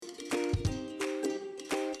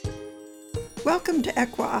Welcome to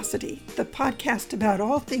Equiosity, the podcast about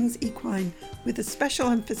all things equine with a special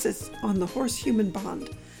emphasis on the horse-human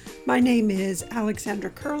bond. My name is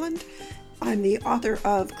Alexandra Kurland. I'm the author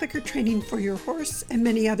of Clicker Training for Your Horse and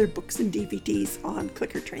many other books and DVDs on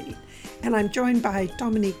clicker training. And I'm joined by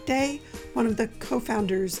Dominique Day, one of the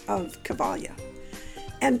co-founders of Cavalia.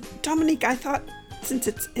 And Dominique, I thought since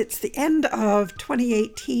it's the end of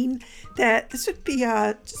 2018 that this would be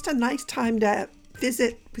just a nice time to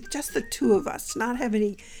visit with just the two of us, not have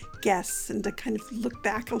any guests, and to kind of look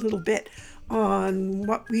back a little bit on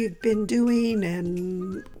what we've been doing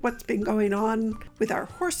and what's been going on with our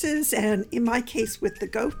horses, and in my case with the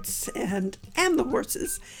goats and the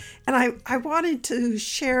horses. And I wanted to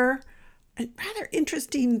share a rather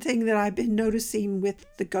interesting thing that I've been noticing with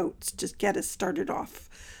the goats, just get us started off.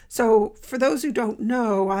 So for those who don't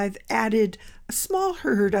know, I've added a small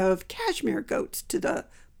herd of cashmere goats to the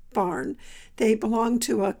barn. They belong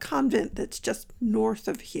to a convent that's just north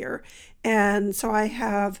of here. And so I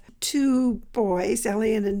have two boys,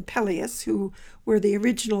 Elian and Peleus, who were the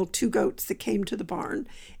original two goats that came to the barn.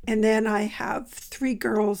 And then I have three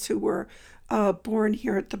girls who were born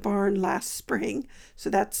here at the barn last spring. So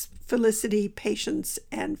that's Felicity, Patience,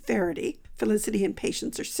 and Verity. Felicity and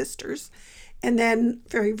Patience are sisters. And then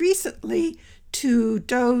very recently, two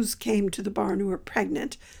does came to the barn who were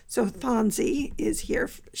pregnant. So Thonzi is here.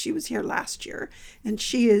 She was here last year, and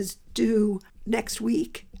she is due next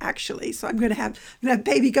week, actually. So I'm going to have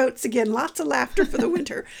baby goats again. Lots of laughter for the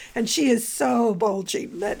winter. And she is so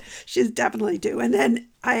bulging that she's definitely due. And then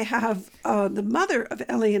I have the mother of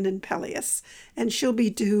Elian and Peleus, and she'll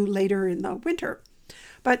be due later in the winter.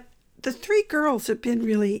 But the three girls have been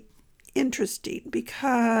really interesting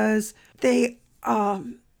because they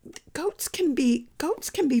goats can be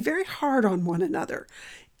very hard on one another.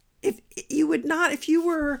 If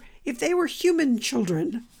they were human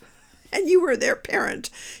children and you were their parent,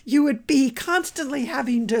 you would be constantly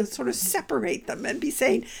having to sort of separate them and be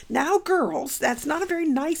saying, "Now girls, that's not a very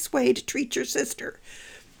nice way to treat your sister."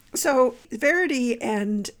 So Verity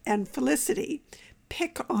and Felicity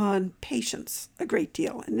pick on Patience a great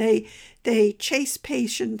deal, and they chase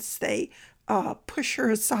Patience. They push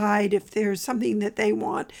her aside. If there's something that they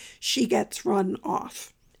want, she gets run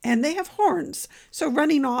off. And they have horns, so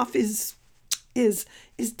running off is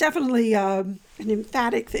definitely an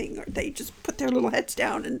emphatic thing. Or they just put their little heads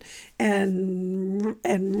down and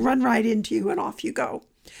run right into you, and off you go.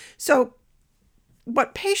 So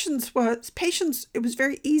what Patience, it was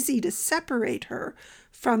very easy to separate her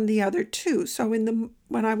from the other two. So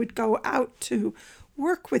when I would go out to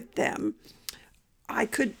work with them, I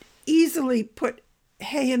could easily put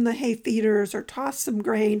hay in the hay feeders or toss some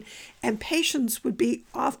grain, and Patience would be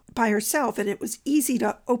off by herself, and it was easy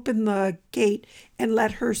to open the gate and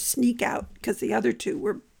let her sneak out because the other two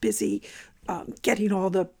were busy getting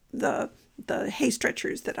all the hay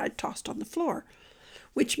stretchers that I'd tossed on the floor,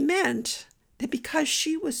 which meant that because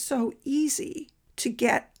she was so easy to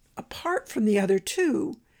get apart from the other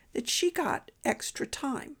two, that she got extra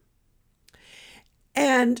time.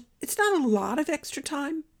 And it's not a lot of extra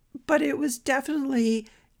time, but it was definitely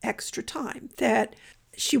extra time. That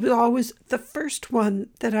she was always the first one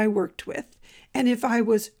that I worked with. And if I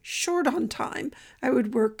was short on time, I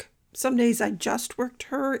would work. Some days I just worked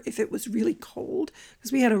her if it was really cold,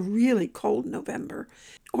 because we had a really cold November.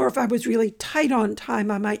 Or if I was really tight on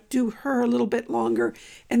time, I might do her a little bit longer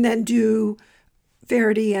and then do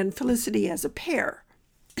Verity and Felicity as a pair.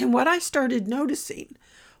 And what I started noticing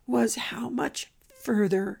was how much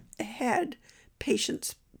further ahead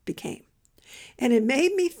Patience became. And it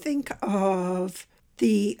made me think of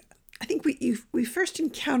I think we first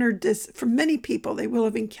encountered this, for many people, they will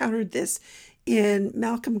have encountered this in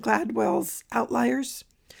Malcolm Gladwell's Outliers,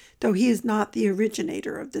 though he is not the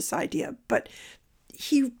originator of this idea. But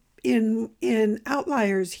he, in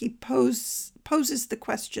Outliers, he poses the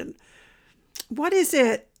question, what is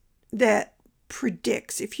it that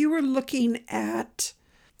predicts? If you were a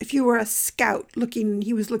scout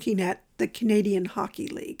he was looking at the Canadian Hockey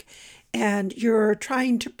League, and you're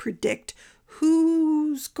trying to predict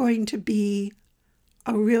who's going to be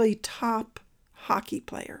a really top hockey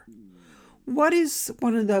player. What is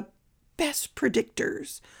one of the best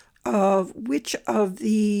predictors of which of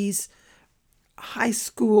these high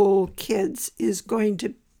school kids is going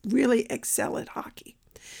to really excel at hockey?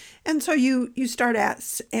 And so you start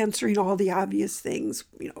answering all the obvious things,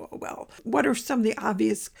 well, what are some of the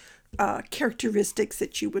obvious characteristics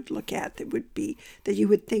that you would look at that you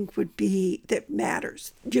would think that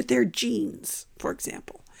matters? Their genes, for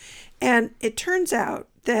example. And it turns out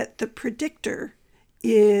that the predictor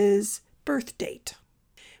is birth date,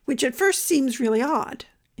 which at first seems really odd.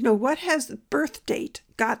 what has the birth date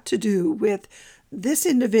got to do with this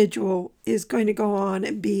individual is going to go on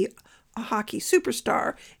and be a hockey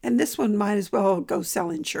superstar, and this one might as well go sell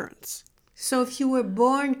insurance. So if you were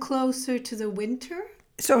born closer to the winter?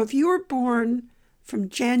 So if you were born from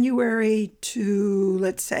January to,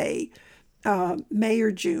 let's say, May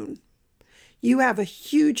or June, you have a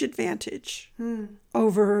huge advantage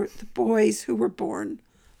over the boys who were born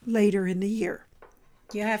later in the year.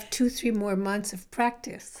 You have 2-3 more months of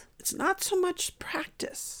practice. It's not so much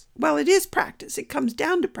practice. Well, it is practice. It comes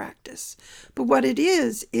down to practice. But what it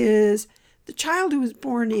is the child who was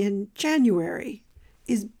born in January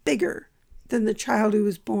is bigger than the child who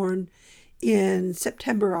was born in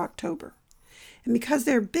September, October. And because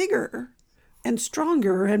they're bigger and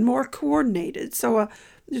stronger and more coordinated, so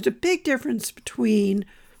there's a big difference between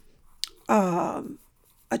a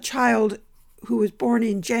child who was born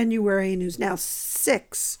in January and who's now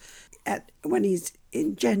 6 when he's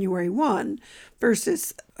in January 1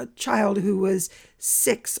 versus a child who was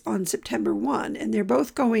 6 on September 1. And they're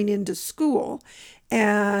both going into school,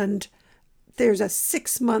 and there's a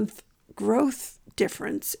 6-month growth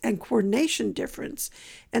difference and coordination difference.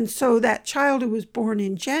 And so that child who was born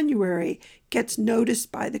in January gets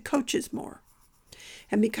noticed by the coaches more.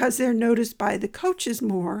 And because they're noticed by the coaches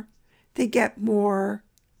more, they get more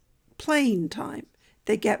playing time.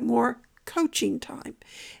 They get more coaching time.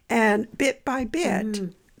 And bit by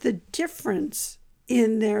bit, the difference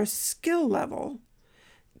in their skill level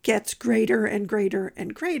gets greater and greater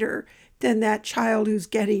and greater than that child who's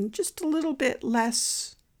getting just a little bit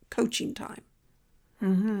less coaching time.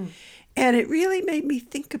 Mm-hmm. And it really made me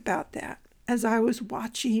think about that as I was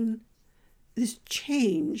watching this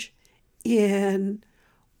change in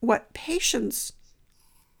what patients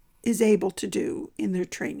is able to do in their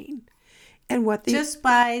training, and what the just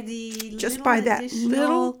by that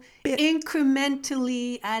little bit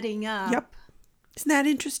incrementally adding up. Yep. Isn't that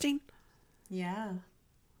interesting? Yeah.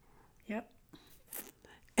 Yep.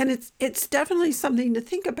 And it's definitely something to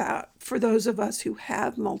think about for those of us who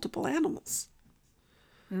have multiple animals.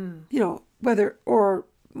 Whether or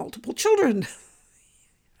multiple children.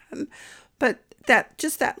 But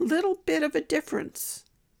that little bit of a difference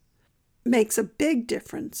makes a big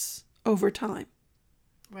difference over time.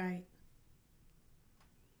 Right.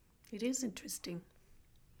 It is interesting.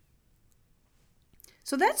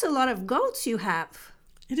 So that's a lot of goats you have.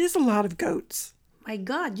 It is a lot of goats. My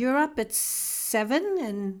God, you're up at 7,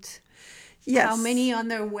 and yes. How many on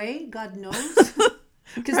their way? God knows.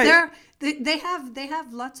 Because right. they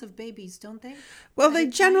have lots of babies, don't they? Well, they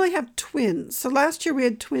generally have twins. So last year we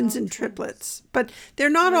had twins and triplets, but they're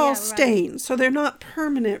not all staying, so they're not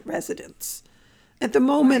permanent residents. At the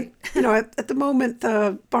moment, at the moment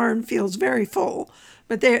the barn feels very full,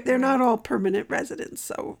 but they're not all permanent residents,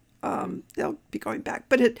 so they'll be going back.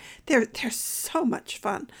 But they're so much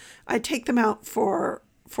fun. I take them out for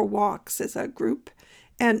walks as a group,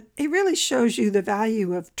 and it really shows you the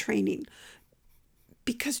value of training.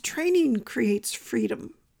 Because training creates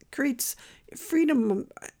freedom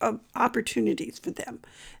of opportunities for them.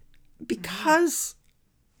 Because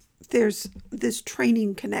there's this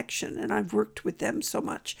training connection, and I've worked with them so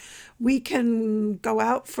much, we can go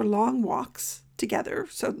out for long walks together.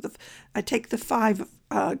 So I take the 5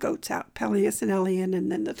 goats out, Peleus and Elian,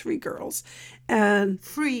 and then the 3 girls. And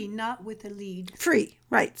free, not with a lead. Free,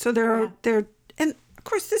 right. So they're, and of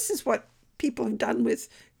course this is what people have done with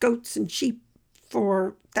goats and sheep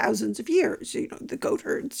for thousands of years. The goat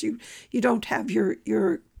herds, you don't have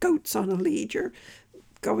your goats on a lead. You're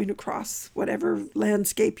going across whatever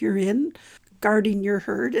landscape you're in, guarding your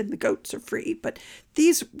herd, and the goats are free. But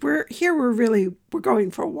we're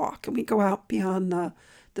going for a walk, and we go out beyond the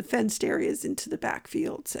fenced areas into the back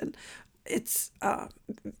fields, and it's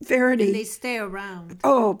Verity. And they stay around.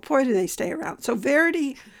 Oh, boy, do they stay around. So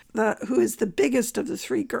Verity, who is the biggest of the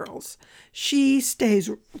 3 girls, she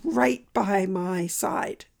stays right by my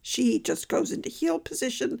side. She just goes into heel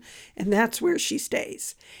position, and that's where she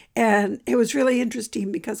stays. And it was really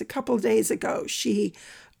interesting because a couple of days ago, she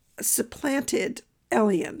supplanted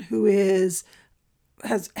Elian, who has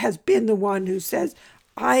been the one who says,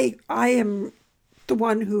 I am the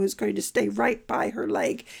one who is going to stay right by her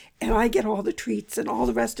leg, and I get all the treats, and all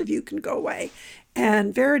the rest of you can go away.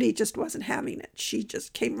 And Verity just wasn't having it. She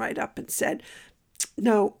just came right up and said,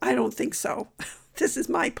 no, I don't think so. This is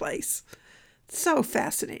my place. So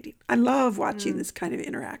fascinating. I love watching this kind of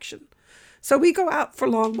interaction. So we go out for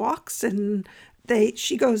long walks, and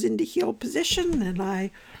she goes into heel position, and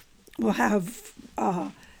I will have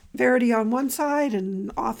Verity on one side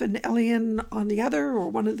and often Elian on the other, or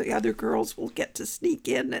one of the other girls will get to sneak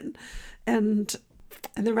in and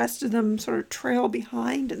and the rest of them sort of trail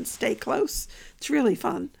behind and stay close. It's really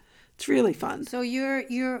fun. It's really fun. So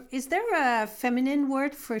is there a feminine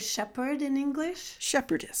word for shepherd in English?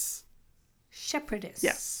 Shepherdess. Shepherdess.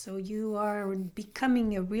 Yes. So you are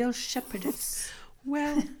becoming a real shepherdess.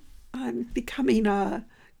 Well, I'm becoming a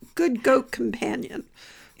good goat companion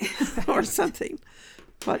or something.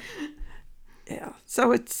 But yeah,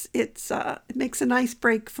 so it makes a nice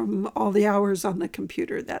break from all the hours on the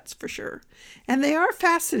computer, that's for sure. And they are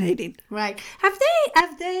fascinating. Right.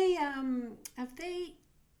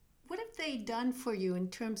 What have they done for you in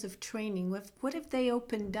terms of training? What have they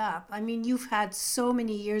opened up? I mean, you've had so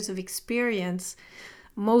many years of experience,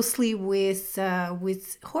 mostly with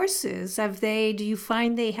horses. Do you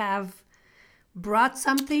find they have brought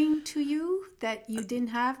something to you that you didn't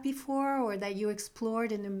have before, or that you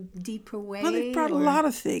explored in a deeper way? Well, they've brought a lot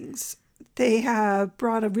of things. They have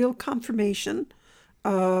brought a real confirmation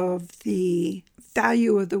of the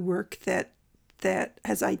value of the work that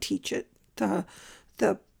as I teach it, the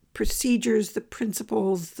procedures, the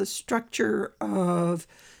principles, the structure of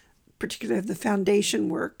particularly the foundation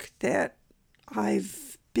work that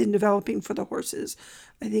I've been developing for the horses.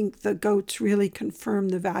 I think the goats really confirm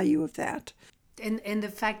the value of that. And the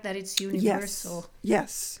fact that it's universal.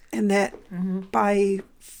 Yes. And that by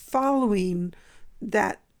following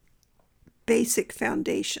that basic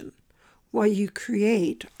foundation, what you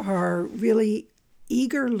create are really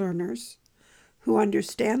eager learners who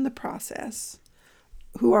understand the process,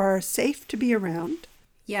 who are safe to be around.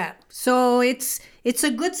 Yeah. So it's a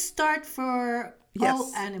good start for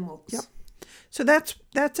all animals. Yep. So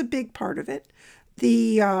that's a big part of it.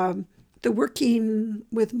 The working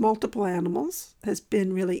with multiple animals has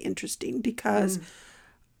been really interesting because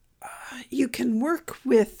you can work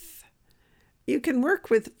with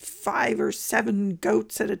 5 or 7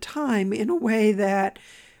 goats at a time in a way that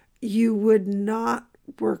you would not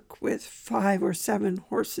work with 5 or 7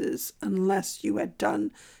 horses unless you had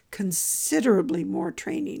done considerably more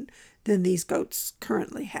training than these goats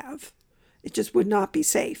currently have. It just would not be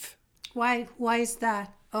safe. Why is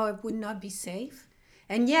that? Oh, it would not be safe?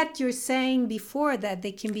 And yet you're saying before that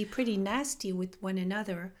they can be pretty nasty with one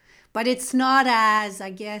another, but it's not as, I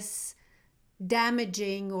guess,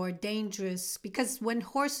 damaging or dangerous, because when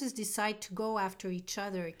horses decide to go after each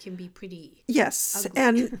other, it can be pretty ugly.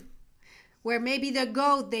 And where maybe the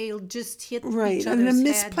goat, they'll just hit each other's and a head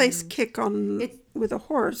misplaced kick with a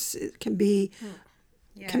horse, it can be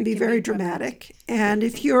very dramatic. And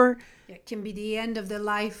if you're it can be the end of the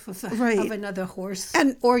life of another horse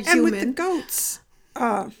And or human. with the goats,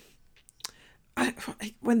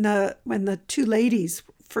 when the 2 ladies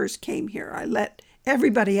first came here, I let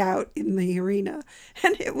everybody out in the arena,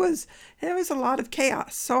 and there was a lot of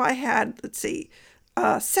chaos. So I had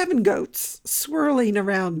 7 goats swirling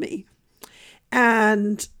around me,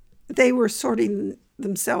 and they were sorting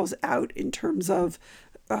themselves out in terms of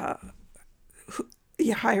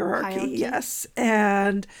hierarchy. Yes,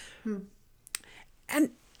 and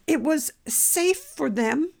it was safe for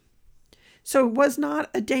them. So it was not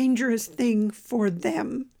a dangerous thing for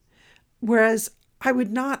them, whereas I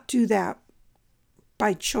would not do that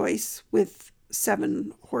by choice with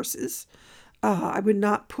 7 horses. I would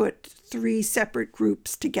not put 3 separate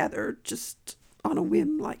groups together just on a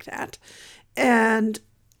whim like that. And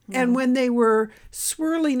when they were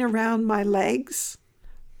swirling around my legs,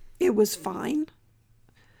 it was fine.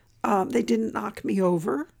 They didn't knock me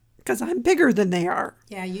over because I'm bigger than they are.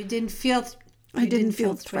 Yeah, you didn't feel. I didn't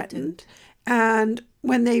feel threatened. And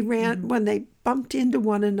when they when they bumped into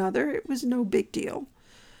one another, it was no big deal.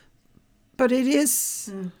 But it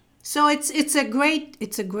is. So it's a great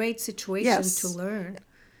situation to learn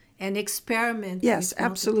and experiment. Yes, with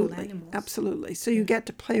absolutely, animals. absolutely. So you get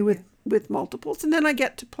to play with multiples, and then I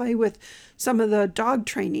get to play with some of the dog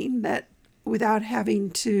training that without having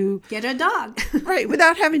to get a dog, right?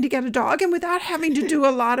 Without having to get a dog, and without having to do a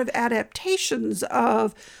lot of adaptations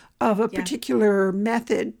of a particular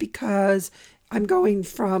method, because I'm going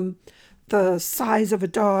from the size of a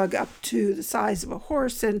dog up to the size of a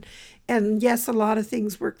horse, and yes, a lot of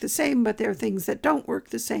things work the same, but there are things that don't work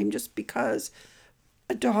the same just because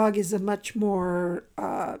a dog is a much more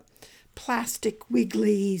plastic,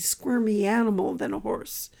 wiggly, squirmy animal than a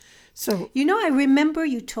horse. So I remember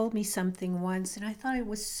you told me something once, and I thought it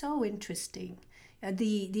was so interesting.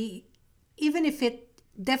 Even if it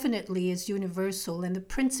definitely is universal, and the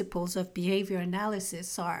principles of behavior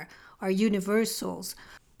analysis are universals,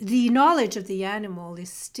 the knowledge of the animal is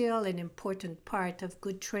still an important part of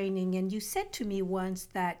good training. And you said to me once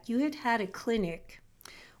that you had a clinic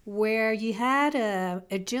where you had a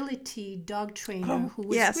agility dog trainer who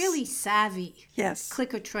was really savvy,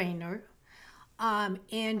 clicker trainer.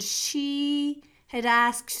 And she had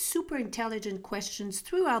asked super intelligent questions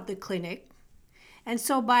throughout the clinic. And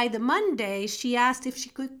so by the Monday, she asked if she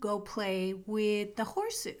could go play with the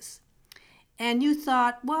horses. And you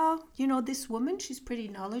thought, well, this woman, she's pretty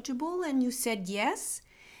knowledgeable. And you said yes.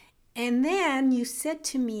 And then you said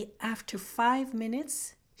to me after 5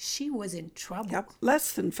 minutes, she was in trouble. Yep,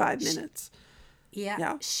 less than 5 minutes.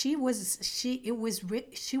 Yeah. It was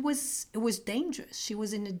dangerous. She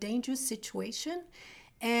was in a dangerous situation.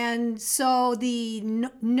 And so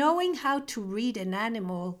knowing how to read an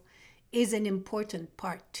animal is an important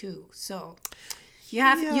part too. So you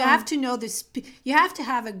have to know this. You have to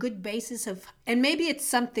have a good basis of, and maybe it's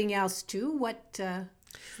something else too. What is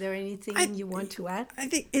there anything you want to add? I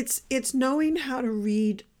think it's knowing how to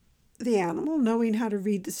read the animal, knowing how to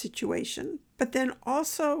read the situation, but then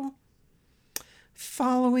also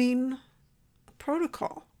following a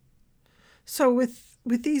protocol. So with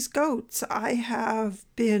these goats, I have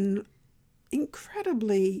been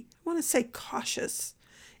incredibly, I want to say, cautious.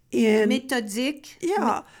 Methodic.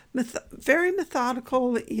 Yeah, very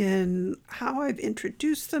methodical in how I've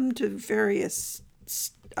introduced them to various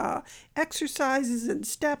exercises and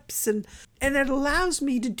steps, and it allows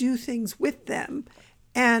me to do things with them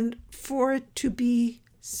and for it to be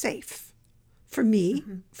safe for me,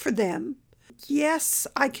 for them. Yes,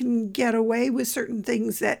 I can get away with certain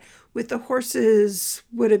things that with the horses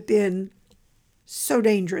would have been so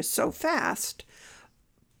dangerous so fast,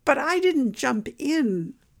 but I didn't jump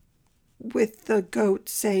in with the goat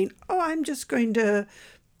saying, oh, I'm just going to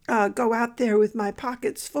go out there with my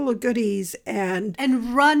pockets full of goodies and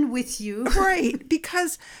run with you. Right,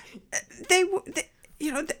 because they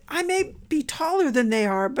I may be taller than they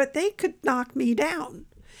are, but they could knock me down.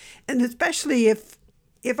 And especially if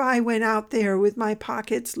I went out there with my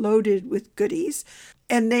pockets loaded with goodies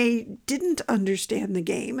and they didn't understand the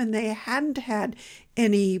game and they hadn't had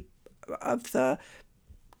any of the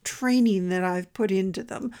training that I've put into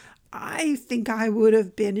them, I think I would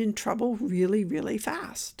have been in trouble really, really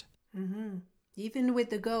fast. Mm-hmm. Even with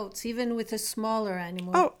the goats, even with the smaller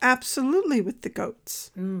animals. Oh, absolutely with the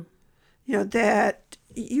goats. That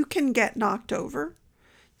you can get knocked over,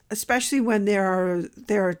 especially when there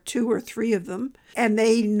are 2 or 3 of them, and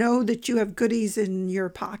they know that you have goodies in your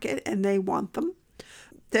pocket and they want them.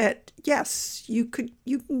 That yes, you can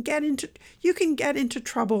get into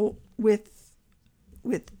trouble with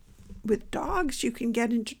dogs. You can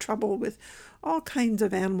get into trouble with all kinds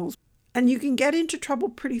of animals, and you can get into trouble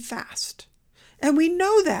pretty fast. And we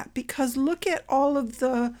know that because look at all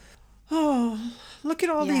the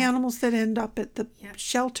animals that end up at the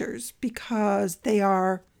shelters because they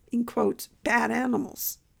are, in quotes, bad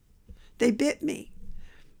animals. They bit me.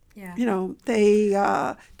 Yeah. They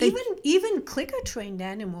even clicker trained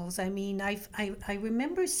animals. I mean, I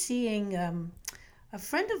remember seeing a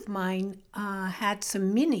friend of mine had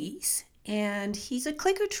some minis, and he's a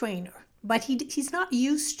clicker trainer, but he's not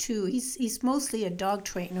used to. He's mostly a dog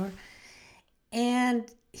trainer,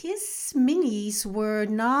 and his minis were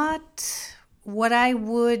not what I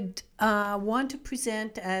would want to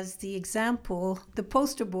present as the example, the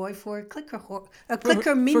poster boy for a clicker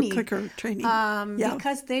mini. For clicker training.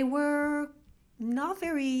 Because they were not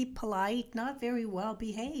very polite, not very well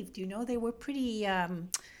behaved. They were pretty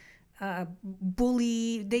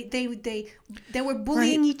bully. They were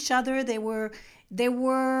bullying each other. They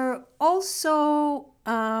were also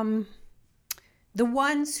the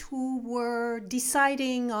ones who were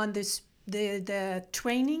deciding on the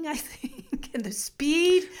training, I think, and the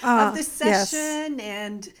speed of the session. Yes.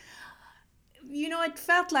 And, it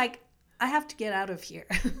felt like I have to get out of here.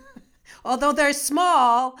 Although they're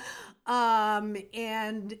small, and,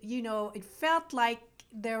 it felt like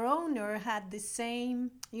their owner had the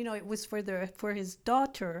same, it was for his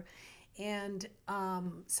daughter. And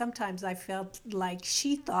sometimes I felt like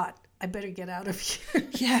she thought, I better get out of here.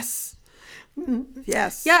 Yes.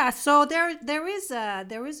 Yes. Yeah. So there is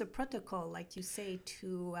a protocol, like you say,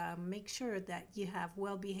 to make sure that you have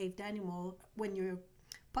well-behaved animal when your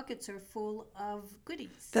pockets are full of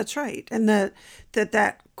goodies. That's right, and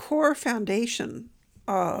that core foundation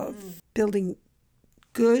of building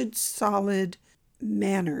good, solid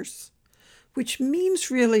manners, which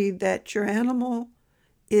means really that your animal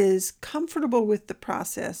is comfortable with the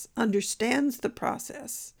process, understands the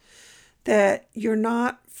process, that you're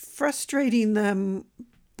not frustrating them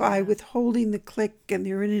by withholding the click and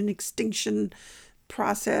they're in an extinction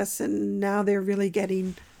process and now they're really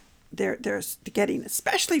getting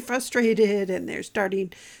especially frustrated and they're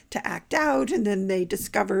starting to act out, and then they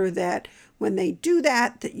discover that when they do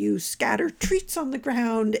that you scatter treats on the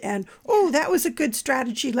ground and that was a good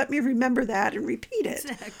strategy, let me remember that and repeat it.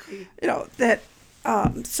 Exactly.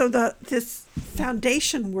 So this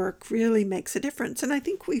foundation work really makes a difference. And I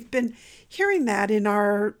think we've been hearing that in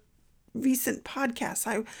our recent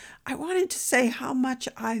podcasts. I wanted to say how much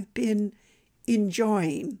I've been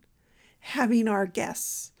enjoying having our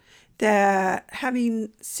guests, that having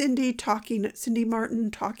Cindy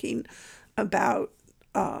Martin talking about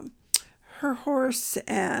her horse,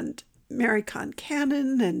 and Mary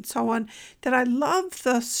Concannon and so on, that I love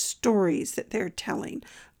the stories that they're telling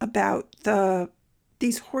about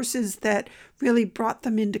these horses that really brought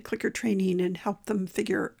them into clicker training and helped them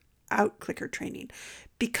figure out clicker training.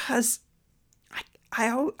 Because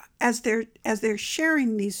I as they're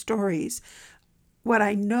sharing these stories, what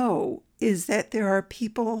I know is that there are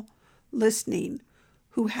people listening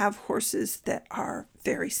who have horses that are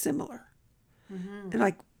very similar. Mm-hmm. And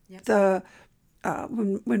like yep.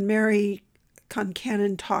 When Mary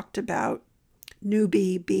Concannon talked about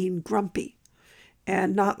Newbie being grumpy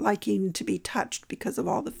and not liking to be touched because of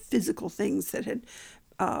all the physical things that had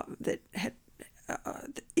the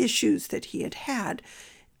issues that he had,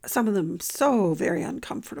 some of them so very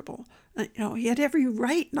uncomfortable. He had every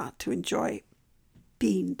right not to enjoy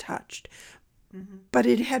being touched. Mm-hmm. But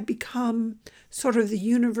it had become sort of the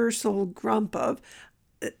universal grump of,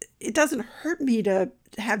 it doesn't hurt me to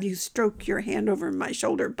have you stroke your hand over my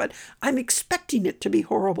shoulder, but I'm expecting it to be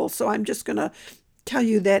horrible, so I'm just going to tell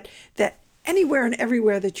you that anywhere and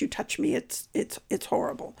everywhere that you touch me, it's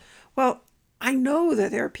horrible. Well, I know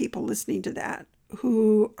that there are people listening to that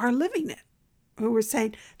who are living it, who are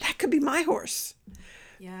saying, that could be my horse.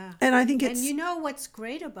 Yeah. And I think And you know what's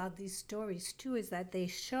great about these stories too is that they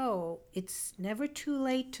show it's never too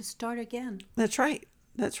late to start again. That's right.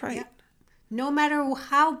 Yeah. No matter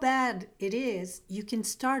how bad it is, you can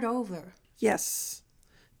start over. Yes.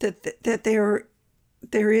 That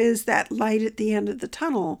there is that light at the end of the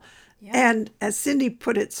tunnel. Yeah. And as Cindy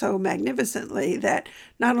put it so magnificently, that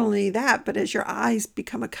not only that, but as your eyes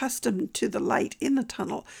become accustomed to the light in the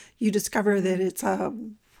tunnel, you discover that it's a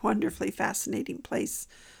wonderfully fascinating place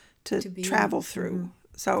to travel through. Mm-hmm.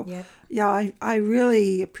 So, yeah, I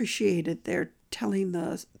really appreciated their telling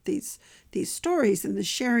these stories and the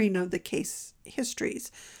sharing of the case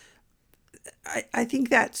histories. I think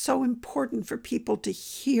that's so important for people to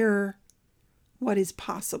hear what is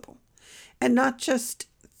possible, and not just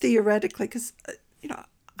theoretically, because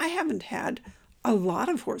I haven't had a lot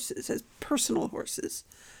of horses as personal horses.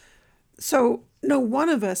 So no one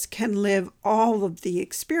of us can live all of the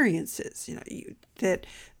experiences,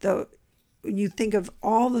 when you think of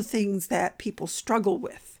all the things that people struggle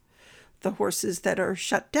with, the horses that are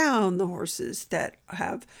shut down, the horses that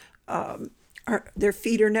have, their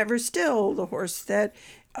feet are never still, the horse that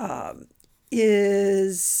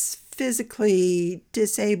is physically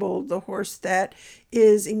disabled, the horse that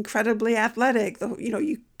is incredibly athletic.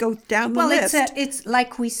 You go down the list. Well, it's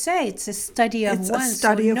like we say, it's a study of one.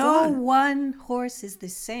 So no one horse is the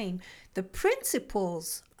same. The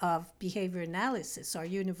principles of behavior analysis are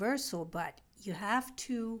universal, but you have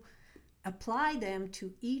to apply them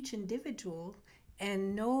to each individual,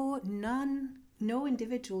 and no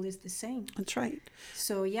individual is the same. That's right.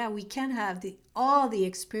 So we can have all the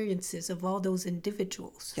experiences of all those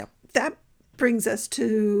individuals. Yep. That brings us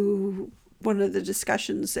to one of the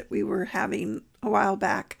discussions that we were having a while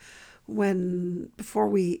back before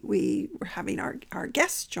we were having our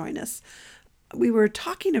guests join us. We were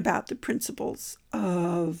talking about the principles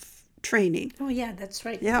of training. Oh, yeah, that's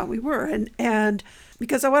right. Yeah, we were. And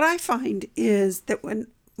because what I find is that when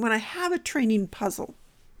I have a training puzzle,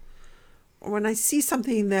 or when I see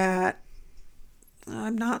something that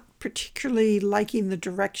I'm not particularly liking the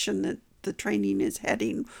direction that the training is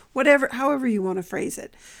heading, however you want to phrase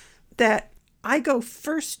it, that I go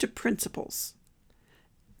first to principles.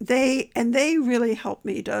 They really help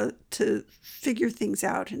me to figure things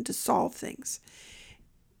out and to solve things.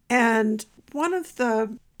 And one of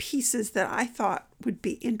the pieces that I thought would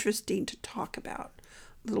be interesting to talk about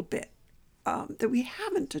a little bit, that we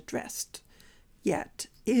haven't addressed yet,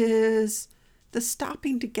 is the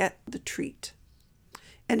stopping to get the treat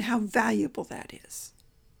and how valuable that is.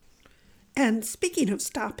 And speaking of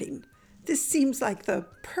stopping, this seems like the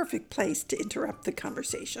perfect place to interrupt the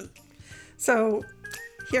conversation. So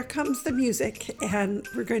here comes the music, and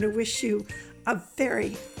we're going to wish you a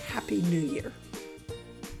very happy New Year.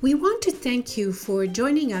 We want to thank you for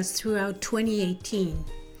joining us throughout 2018.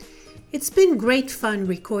 It's been great fun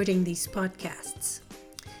recording these podcasts.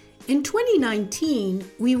 In 2019,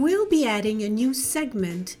 we will be adding a new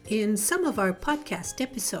segment in some of our podcast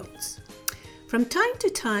episodes. From time to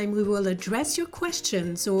time, we will address your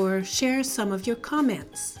questions or share some of your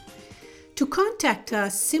comments. To contact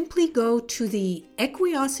us, simply go to the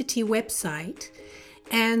Equiosity website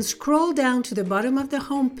and scroll down to the bottom of the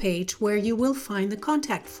homepage where you will find the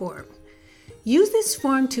contact form. Use this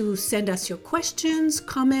form to send us your questions,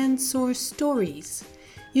 comments, or stories.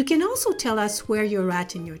 You can also tell us where you're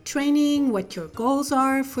at in your training, what your goals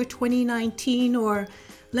are for 2019, or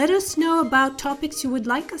let us know about topics you would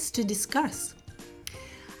like us to discuss.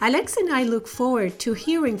 Alex and I look forward to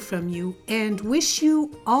hearing from you and wish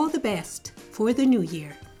you all the best for the new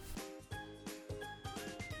year.